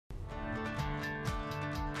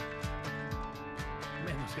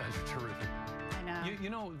Those guys are terrific. I know. You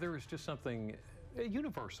know, there is just something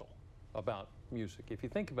universal about music. If you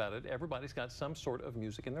think about it, everybody's got some sort of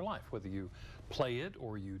music in their life, whether you play it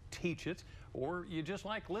or you teach it or you just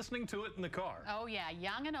like listening to it in the car. Oh yeah,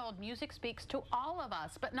 young and old, music speaks to all of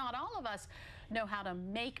us, but not all of us know how to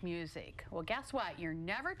make music. Well, guess what? You're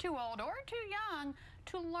never too old or too young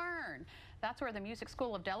to learn. That's where the Music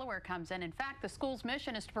School of Delaware comes in. In fact, the school's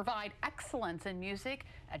mission is to provide excellence in music,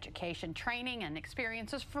 education, training, and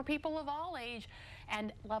experiences for people of all age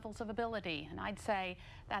and levels of ability. And I'd say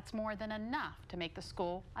that's more than enough to make the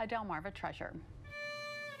school a Delmarva treasure.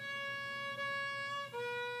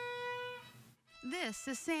 This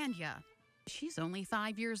is Sandhya. She's only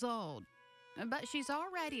 5 years old, but she's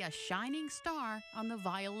already a shining star on the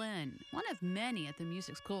violin, one of many at the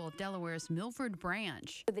Music School of Delaware's Milford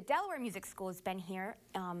branch. The Delaware Music School has been here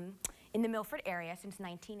in the Milford area since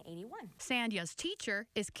 1981. Sandhya's teacher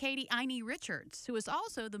is Katie Iney Richards, who is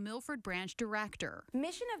also the Milford branch director. The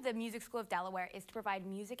mission of the Music School of Delaware is to provide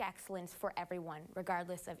music excellence for everyone,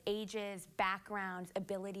 regardless of ages, backgrounds,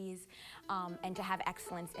 abilities, and to have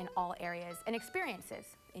excellence in all areas and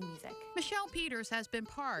experiences in music. Michelle Peters has been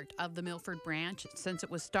part of the Milford branch since it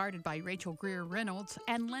was started by Rachel Greer Reynolds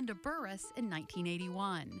and Linda Burris in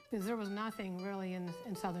 1981. There was nothing really in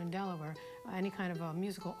southern Delaware, any kind of a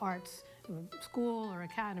musical arts school or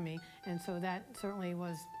academy, and so that certainly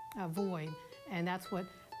was a void, and that's what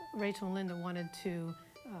Rachel and Linda wanted to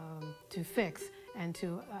fix and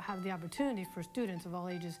to have the opportunity for students of all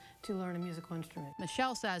ages to learn a musical instrument.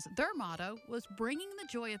 Michelle says their motto was bringing the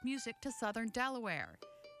joy of music to southern Delaware.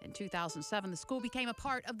 In 2007, the school became a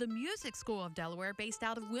part of the Music School of Delaware based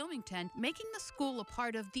out of Wilmington, making the school a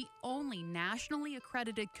part of the only nationally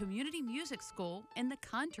accredited community music school in the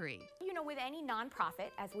country. You know, with any nonprofit,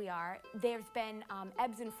 as we are, there's been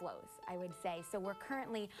ebbs and flows, I would say. So we're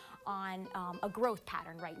currently on a growth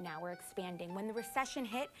pattern right now. We're expanding. When the recession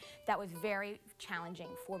hit, that was very challenging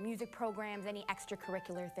for music programs, any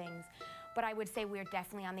extracurricular things. But I would say we're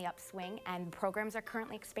definitely on the upswing, and programs are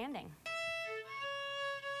currently expanding.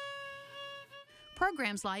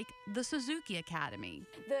 Programs like the Suzuki Academy.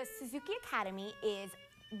 The Suzuki Academy is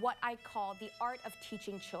what I call the art of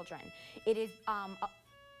teaching children. It is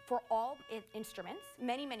for all instruments,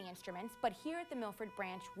 many instruments, but here at the Milford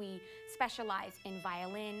branch we specialize in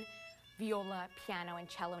violin, viola, piano, and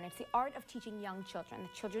cello, and it's the art of teaching young children.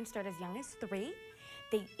 The children start as young as 3.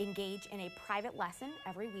 They engage in a private lesson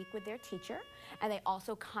every week with their teacher, and they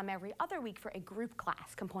also come every other week for a group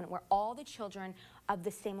class component where all the children of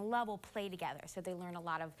the same level play together. So they learn a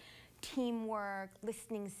lot of teamwork,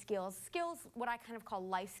 listening skills, what I kind of call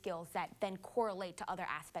life skills that then correlate to other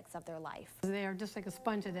aspects of their life. They are just like a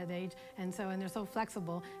sponge at that age, and they're so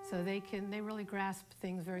flexible, so they really grasp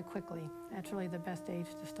things very quickly. That's really the best age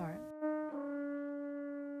to start.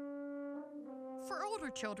 For older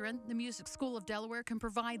children, the Music School of Delaware can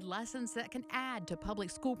provide lessons that can add to public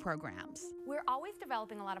school programs. We're always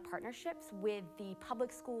developing a lot of partnerships with the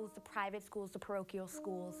public schools, the private schools, the parochial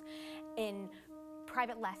schools. In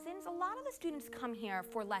private lessons, a lot of the students come here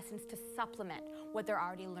for lessons to supplement what they're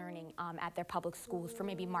already learning at their public schools for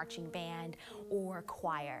maybe marching band or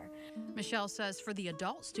choir. Michelle says for the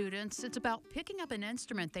adult students, it's about picking up an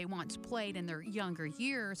instrument they once played in their younger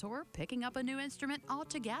years or picking up a new instrument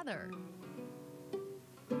altogether.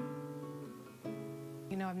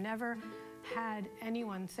 You know, I've never had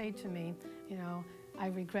anyone say to me, you know, I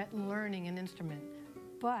regret learning an instrument.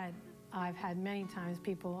 But I've had many times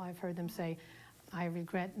I've heard them say, I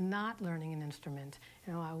regret not learning an instrument.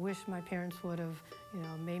 You know, I wish my parents would have, you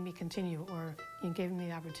know, made me continue or gave me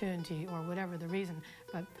the opportunity or whatever the reason.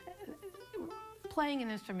 But playing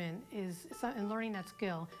an instrument and learning that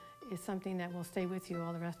skill is something that will stay with you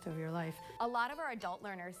all the rest of your life. A lot of our adult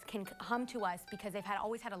learners can come to us because they've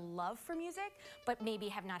always had a love for music, but maybe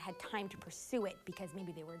have not had time to pursue it because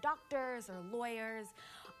maybe they were doctors or lawyers.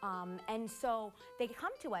 And so they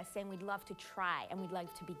come to us saying, we'd love to try and we'd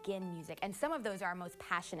like to begin music. And some of those are our most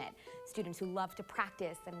passionate students who love to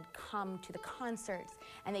practice and come to the concerts,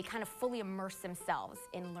 and they kind of fully immerse themselves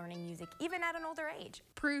in learning music, even at an older age.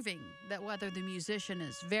 Proving that whether the musician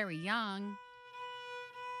is very young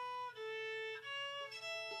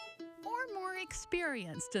or more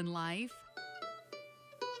experienced in life,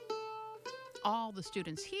 all the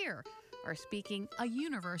students here are speaking a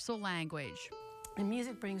universal language. And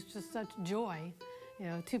music brings just such joy, you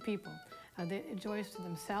know, to people. Joy to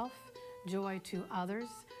themselves, joy to others,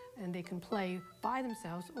 and they can play by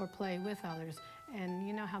themselves or play with others. And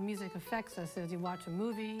you know how music affects us as you watch a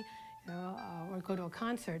movie, you know, or go to a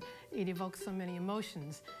concert. It evokes so many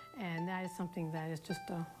emotions, and that is something that is just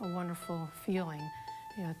a wonderful feeling,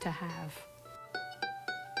 you know, to have.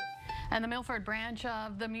 And the Milford branch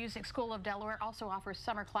of the Music School of Delaware also offers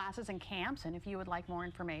summer classes and camps. And if you would like more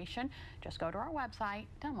information, just go to our website,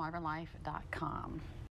 delmarvalife.com.